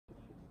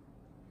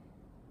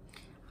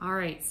All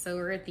right, so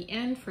we're at the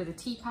end for the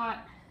teapot.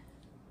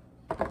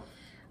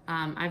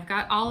 I've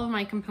got all of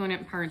my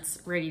component parts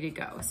ready to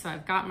go. So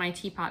I've got my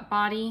teapot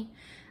body,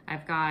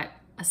 I've got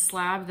a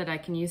slab that I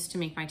can use to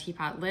make my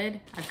teapot lid,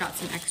 I've got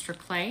some extra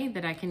clay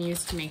that I can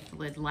use to make the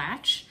lid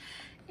latch,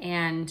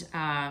 and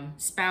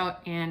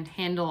spout and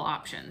handle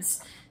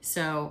options.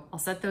 So I'll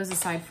set those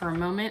aside for a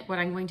moment. What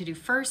I'm going to do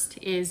first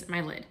is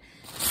my lid.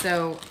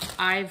 So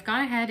I've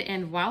gone ahead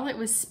and while it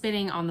was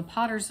spinning on the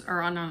potter's,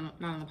 or not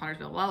on the potter's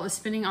wheel, while it was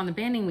spinning on the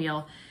banding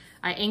wheel,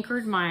 I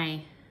anchored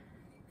my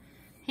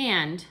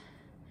hand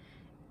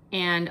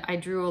and I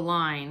drew a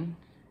line,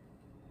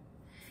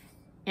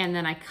 and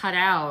then I cut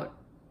out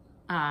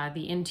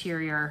the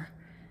interior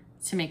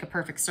to make a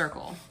perfect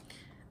circle.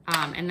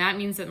 And that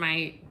means that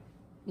my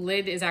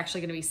lid is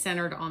actually gonna be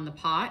centered on the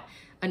pot.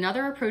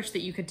 Another approach that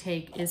you could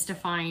take is to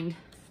find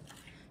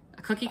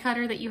a cookie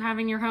cutter that you have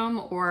in your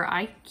home, or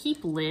I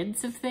keep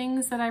lids of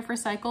things that I've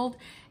recycled,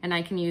 and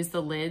I can use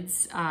the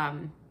lids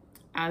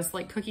as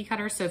like cookie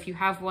cutters. So if you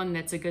have one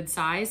that's a good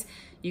size,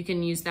 you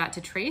can use that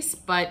to trace,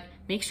 but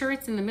make sure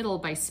it's in the middle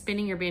by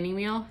spinning your banding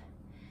wheel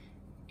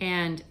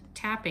and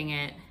tapping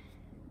it,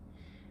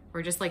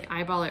 or just like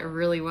eyeball it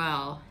really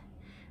well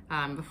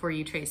before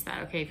you trace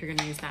that, okay, if you're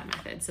gonna use that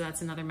method. So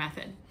that's another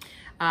method.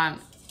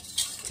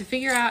 To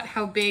figure out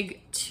how big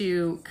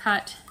to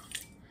cut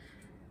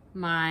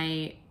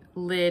my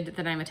lid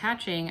that I'm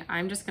attaching,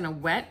 I'm just gonna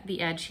wet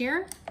the edge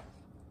here.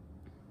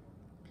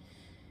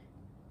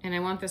 And I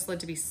want this lid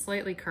to be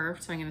slightly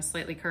curved, so I'm gonna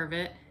slightly curve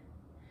it.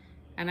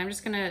 And I'm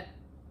just gonna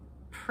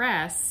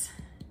press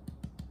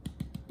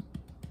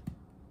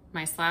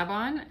my slab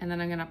on, and then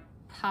I'm gonna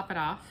pop it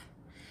off.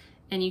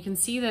 And you can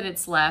see that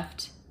it's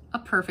left a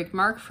perfect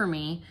mark for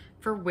me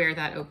for where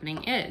that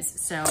opening is.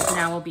 So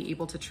now I'll be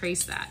able to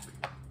trace that.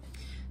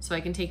 So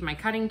I can take my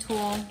cutting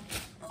tool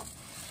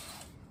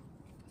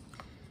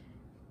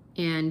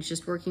and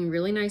just working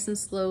really nice and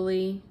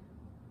slowly.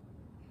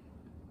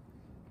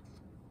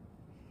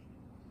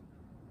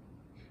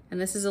 And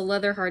this is a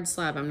leather hard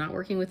slab. I'm not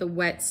working with a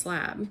wet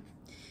slab.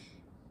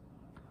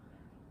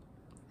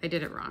 I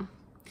did it wrong.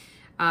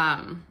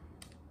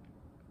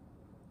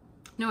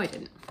 No, I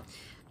didn't.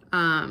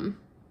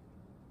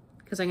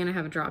 Because I'm gonna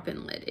have a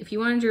drop-in lid. If you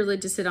wanted your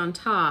lid to sit on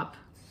top,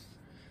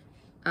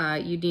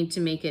 you'd need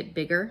to make it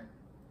bigger,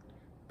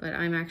 but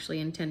I'm actually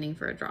intending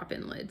for a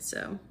drop-in lid,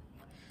 so.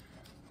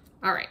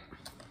 All right,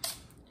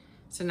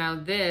 so now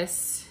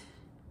this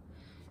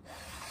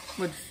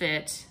would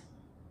fit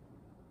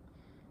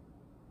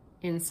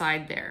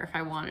inside there if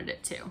I wanted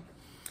it to.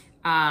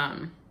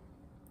 I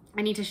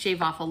need to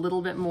shave off a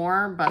little bit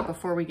more, but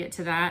before we get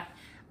to that,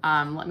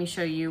 let me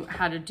show you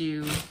how to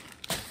do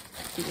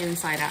the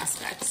inside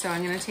aspect. So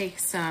I'm gonna take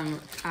some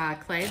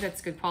clay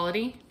that's good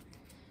quality,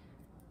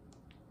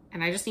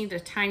 and I just need a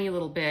tiny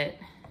little bit,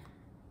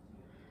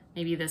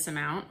 maybe this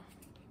amount.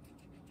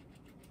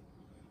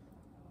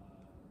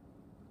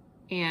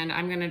 And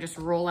I'm gonna just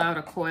roll out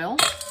a coil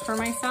for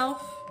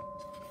myself,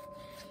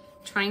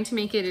 trying to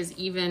make it as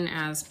even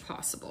as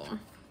possible.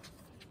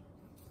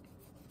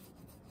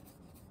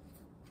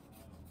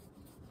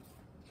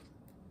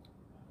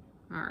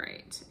 All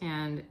right,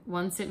 and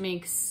once it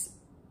makes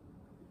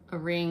a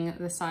ring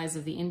the size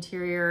of the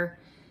interior,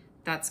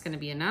 that's gonna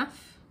be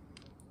enough.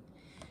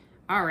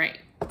 All right,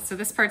 so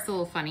this part's a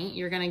little funny.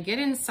 You're gonna get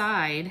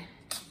inside,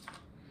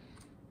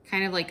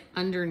 kind of like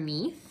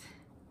underneath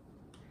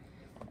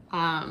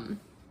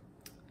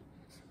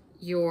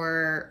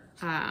your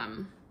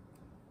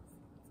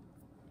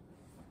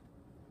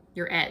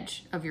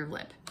edge of your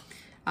lid.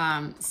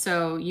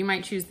 So you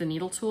might choose the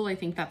needle tool. I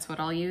think that's what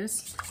I'll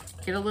use.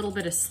 Get a little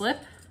bit of slip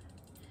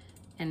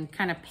and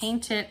kind of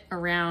paint it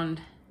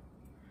around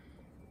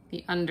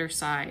the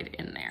underside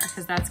in there,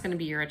 because that's gonna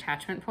be your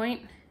attachment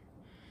point.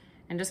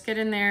 And just get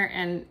in there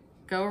and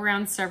go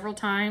around several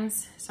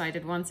times. So I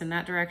did once in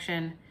that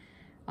direction,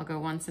 I'll go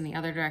once in the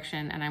other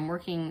direction, and I'm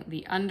working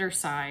the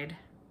underside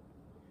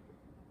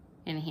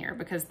in here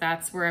because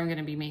that's where I'm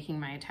gonna be making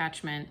my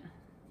attachment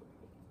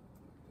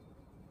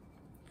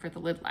for the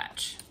lid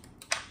latch.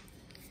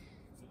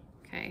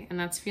 Okay, and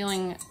that's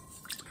feeling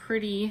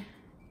pretty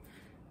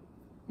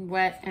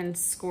wet and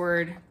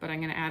scored, but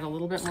I'm gonna add a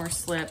little bit more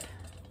slip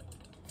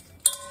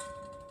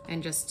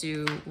and just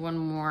do one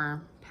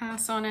more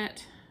pass on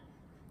it,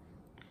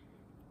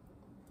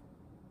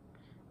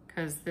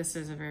 because this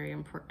is a very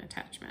important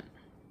attachment.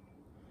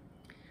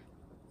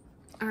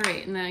 All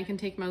right, and then I can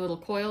take my little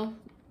coil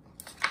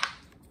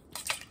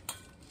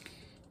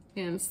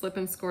and slip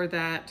and score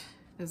that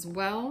as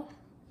well.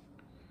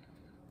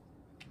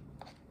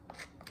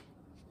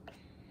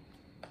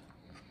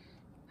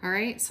 All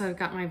right, so I've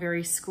got my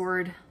very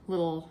scored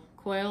little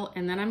coil,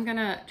 and then I'm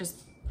gonna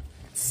just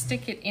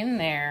stick it in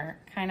there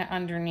kind of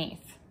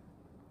underneath.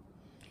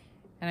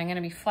 And I'm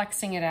gonna be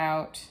flexing it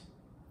out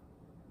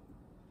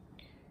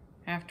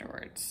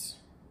afterwards.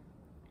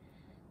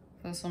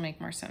 This will make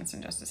more sense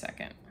in just a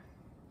second.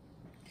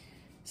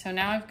 So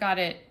now I've got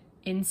it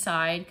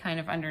inside, kind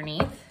of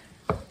underneath.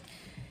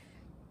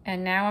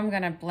 And now I'm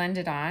gonna blend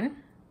it on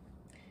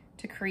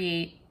to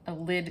create a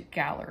lid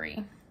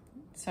gallery.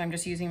 So I'm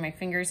just using my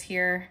fingers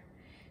here,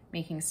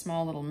 making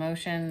small little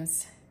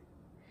motions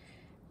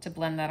to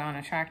blend that on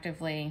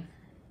attractively.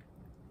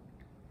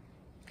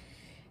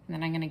 And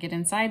then I'm gonna get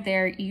inside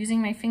there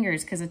using my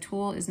fingers because a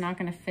tool is not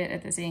gonna fit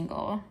at this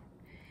angle,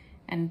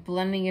 and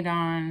blending it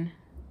on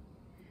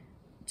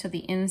to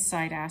the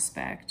inside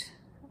aspect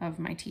of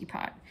my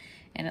teapot.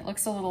 And it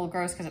looks a little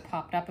gross because it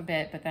popped up a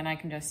bit, but then I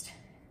can just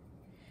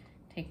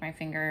take my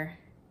finger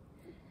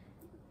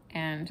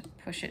and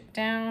push it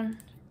down.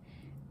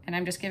 And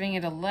I'm just giving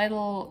it a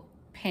little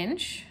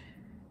pinch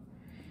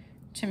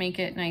to make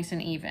it nice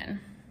and even.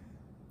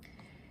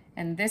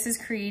 And this is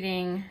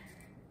creating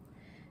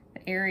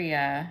the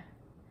area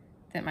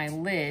that my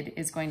lid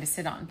is going to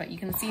sit on. But you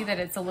can see that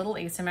it's a little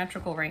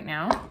asymmetrical right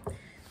now.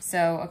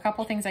 So a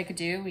couple things I could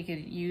do, we could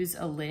use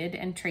a lid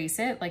and trace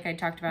it like I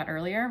talked about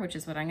earlier, which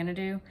is what I'm gonna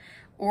do.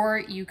 Or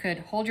you could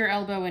hold your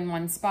elbow in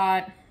one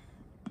spot.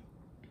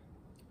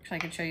 Actually, I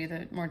could show you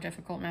the more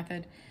difficult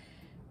method.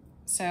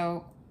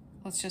 So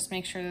let's just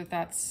make sure that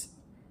that's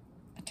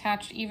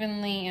attached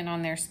evenly and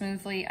on there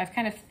smoothly. I've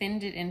kind of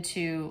thinned it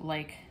into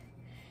like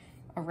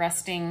a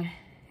resting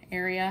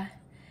area.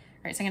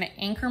 All right, so I'm gonna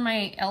anchor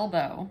my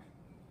elbow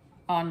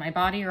on my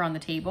body or on the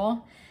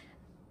table,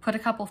 put a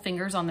couple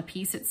fingers on the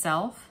piece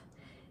itself,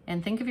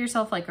 and think of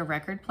yourself like a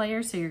record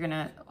player. So you're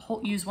gonna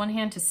use one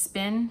hand to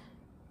spin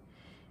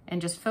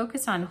and just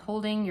focus on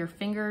holding your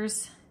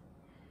fingers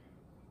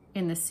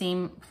in the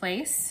same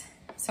place.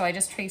 So I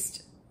just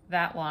traced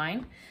that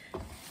line.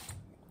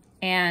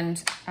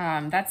 And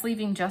that's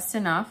leaving just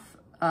enough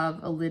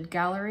of a lid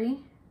gallery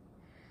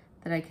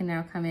that I can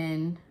now come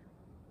in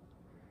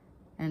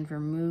and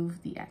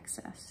remove the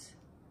excess.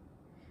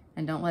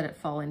 And don't let it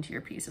fall into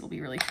your piece. It'll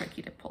be really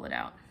tricky to pull it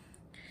out.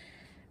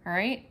 All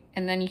right,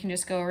 and then you can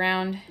just go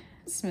around,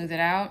 smooth it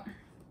out.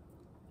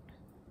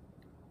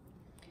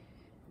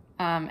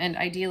 And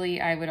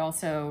ideally, I would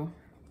also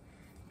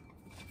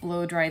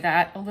blow dry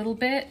that a little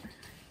bit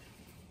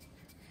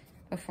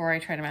before I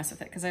try to mess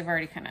with it, because I've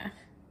already kind of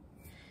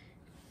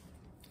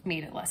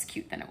made it less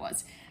cute than it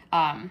was.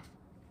 And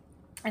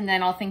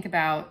then I'll think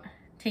about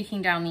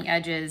taking down the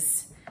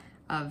edges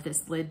of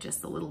this lid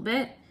just a little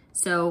bit.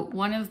 So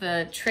one of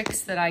the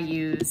tricks that I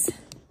use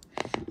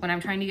when I'm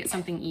trying to get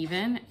something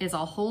even is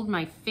I'll hold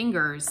my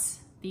fingers,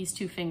 these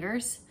two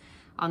fingers,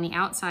 on the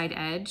outside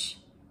edge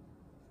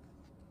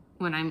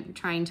when I'm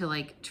trying to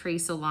like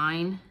trace a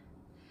line.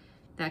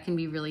 That can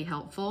be really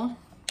helpful.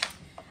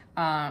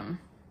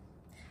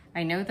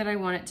 I know that I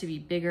want it to be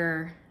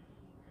bigger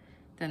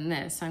than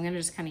this, so I'm gonna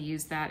just kind of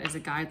use that as a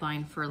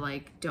guideline for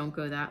like, don't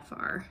go that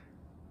far.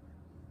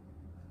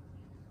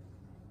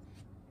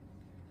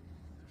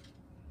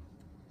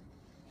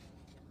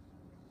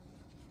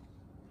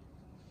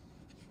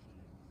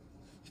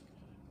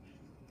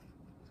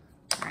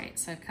 All right,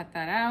 so I've cut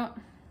that out.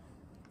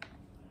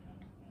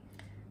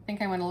 I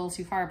think I went a little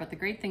too far, but the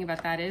great thing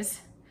about that is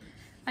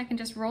I can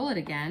just roll it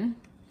again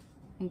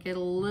and get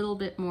a little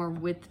bit more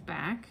width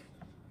back.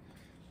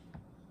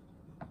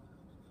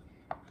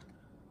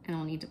 And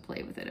I'll need to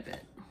play with it a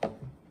bit.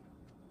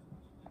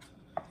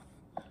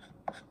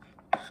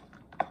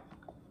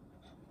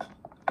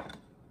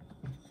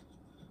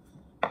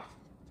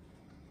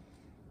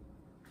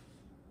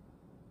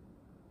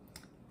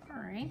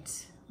 All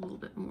right, a little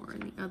bit more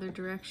in the other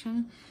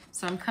direction.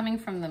 So I'm coming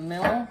from the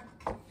middle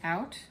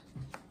out.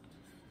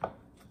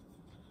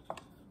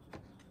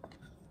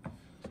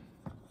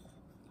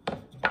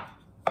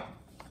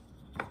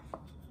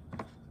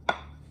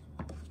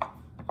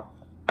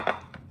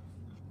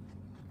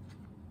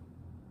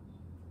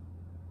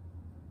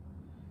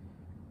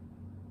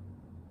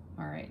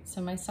 So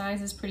my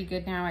size is pretty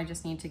good now. I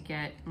just need to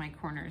get my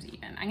corners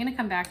even. I'm gonna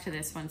come back to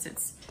this once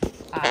it's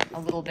a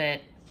little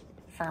bit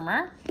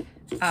firmer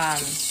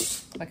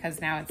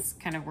because now it's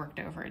kind of worked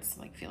over. It's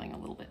like feeling a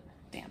little bit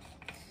damp.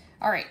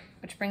 All right,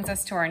 which brings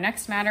us to our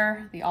next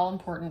matter, the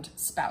all-important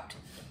spout.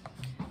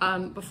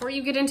 Before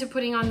you get into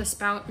putting on the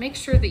spout, make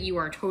sure that you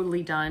are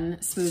totally done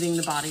smoothing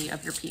the body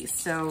of your piece.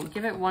 So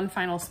give it one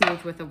final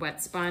smooth with a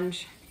wet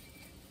sponge.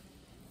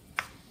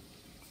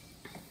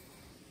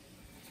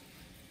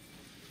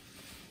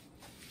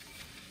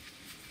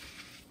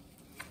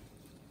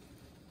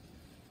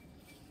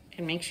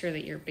 And make sure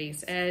that your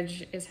base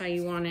edge is how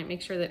you want it.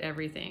 Make sure that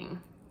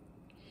everything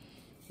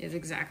is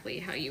exactly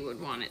how you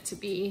would want it to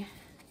be.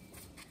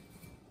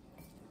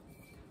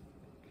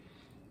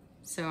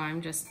 So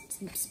I'm just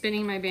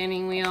spinning my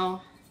banding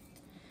wheel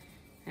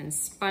and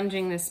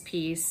sponging this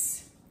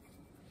piece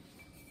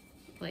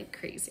like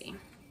crazy.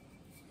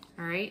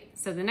 All right,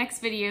 so the next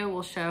video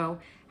will show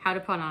how to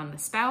put on the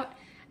spout,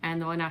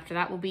 and the one after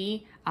that will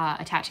be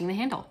attaching the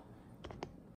handle.